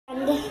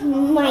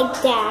and my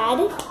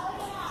dad.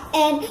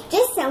 And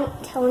just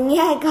telling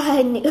you, I got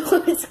a new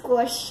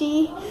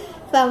squishy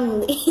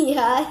from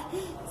Leah.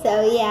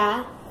 So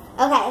yeah.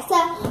 Okay, so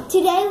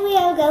today we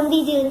are going to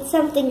be doing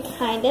something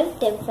kind of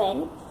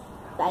different,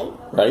 right?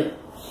 Right.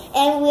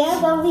 And we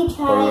are going to be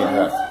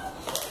trying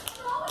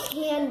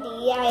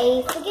candy.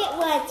 I forget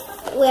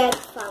where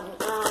it's from.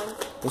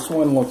 This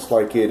one looks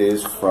like it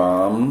is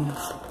from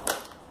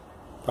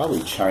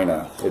probably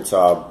China. It's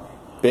a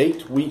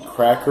baked wheat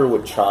cracker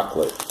with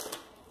chocolate.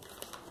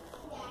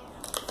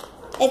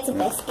 It's a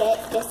biscuit,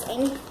 this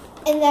thing.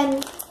 And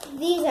then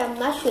these are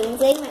mushrooms.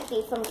 They might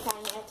be from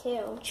China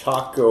too.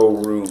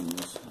 Choco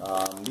Rooms.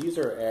 These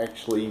are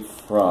actually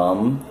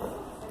from,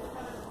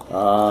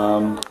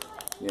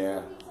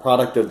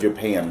 product of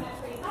Japan.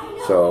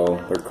 So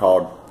they're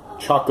called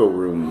Choco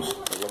Rooms.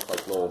 They look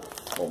like little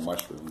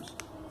mushrooms.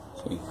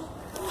 See?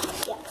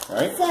 Yeah. All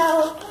right.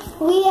 So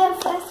we are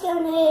first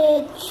going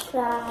to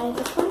try.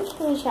 Which one should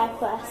we try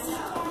first?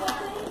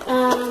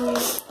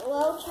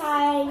 We'll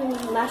try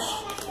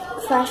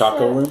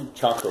Choco Rooms.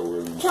 Choco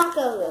Rooms.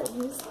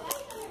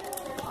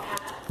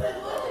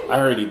 I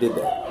already did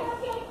that.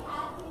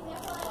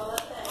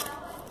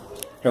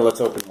 Here,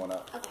 let's open one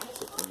up. Okay.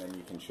 And then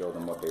you can show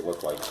them what they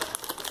look like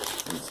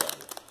inside.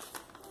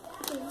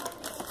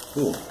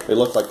 Ooh, they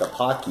look like the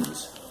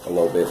Pockies a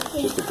little bit,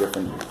 just a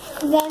different.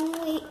 Then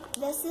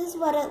this is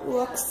what it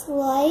looks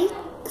like.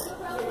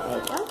 There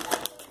you go.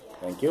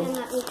 Thank you. And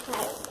let me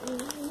try it.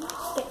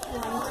 Get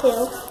 1,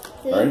 2,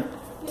 3. All right,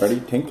 ready?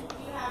 Pink.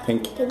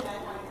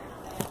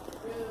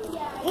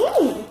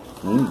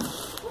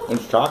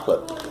 It's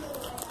chocolate.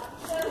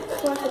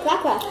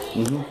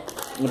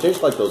 It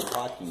tastes like those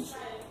Pockies.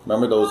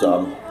 Remember those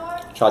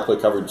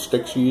chocolate-covered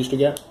sticks you used to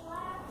get?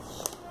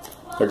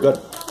 They're good.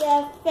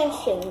 There's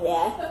fish in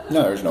there.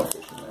 No, there's no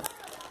fish in there.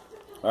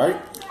 All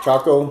right,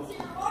 Choco.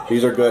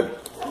 These are good.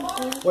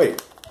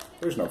 Wait,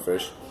 there's no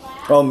fish.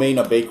 Well, Maine,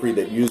 a bakery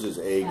that uses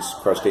eggs,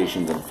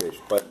 crustaceans, and fish,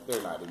 but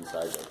they're not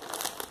inside there.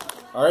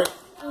 All right.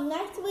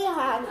 Next we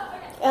have,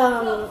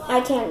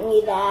 I can't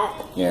read that.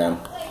 Yeah.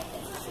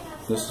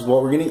 This is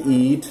what we're gonna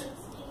eat.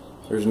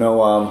 There's no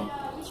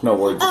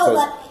words. Oh,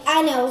 look,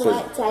 I know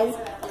what it says.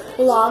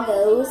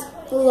 Logos.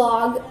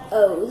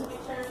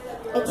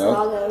 It's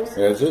Logos.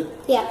 Is it?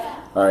 Yeah.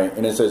 All right,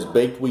 and it says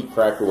baked wheat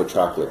cracker with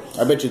chocolate.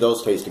 I bet you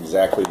those taste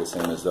exactly the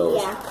same as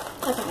those. Yeah.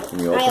 Okay. Can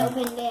you open? I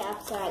opened it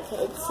up so I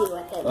could see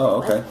what they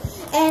look like.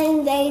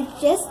 And they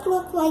just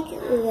look like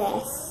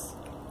this.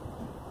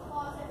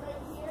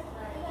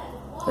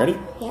 Ready?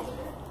 Yeah.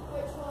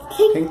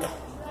 Pink.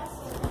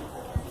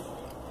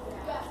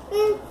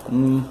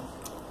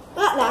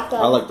 Not that good.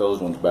 I like those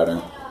ones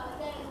better.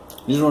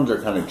 These ones are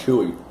kind of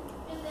chewy.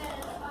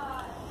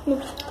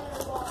 Let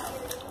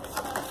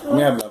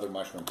me have another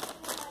mushroom.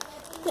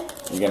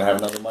 You gonna have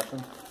another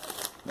mushroom?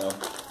 No.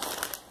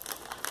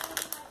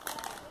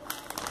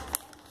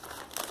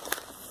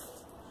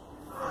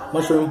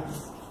 Mushroom.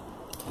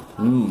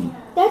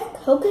 There's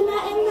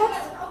coconut in this?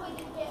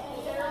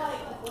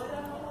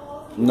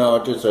 No,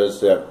 it just says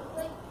that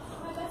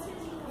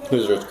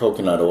there's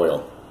coconut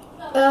oil.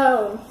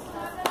 Oh.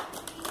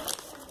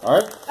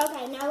 Alright?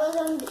 Okay, now we're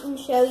going to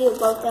show you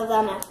both of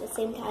them at the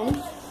same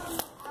time.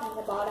 At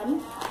the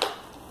bottom.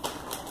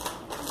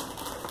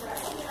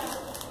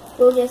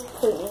 We'll just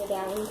put it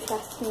down,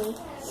 trust me.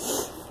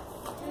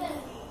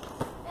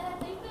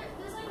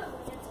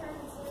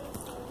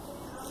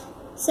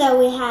 So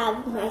we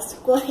have my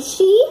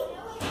squishy.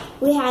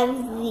 We have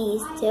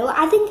these two.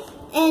 I think,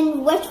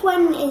 and which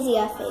one is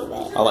your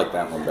favorite? I like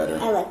that one better.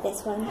 I like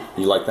this one.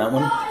 You like that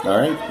one?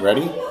 Alright,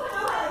 ready?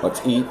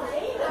 Let's eat.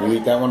 You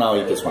eat that one, I'll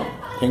eat this one.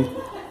 Pink.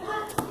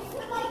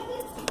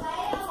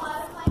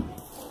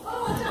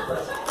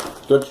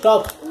 Good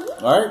stuff.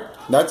 Alright,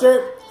 that's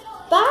it.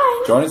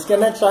 Bye. Join us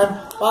again next time.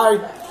 Bye.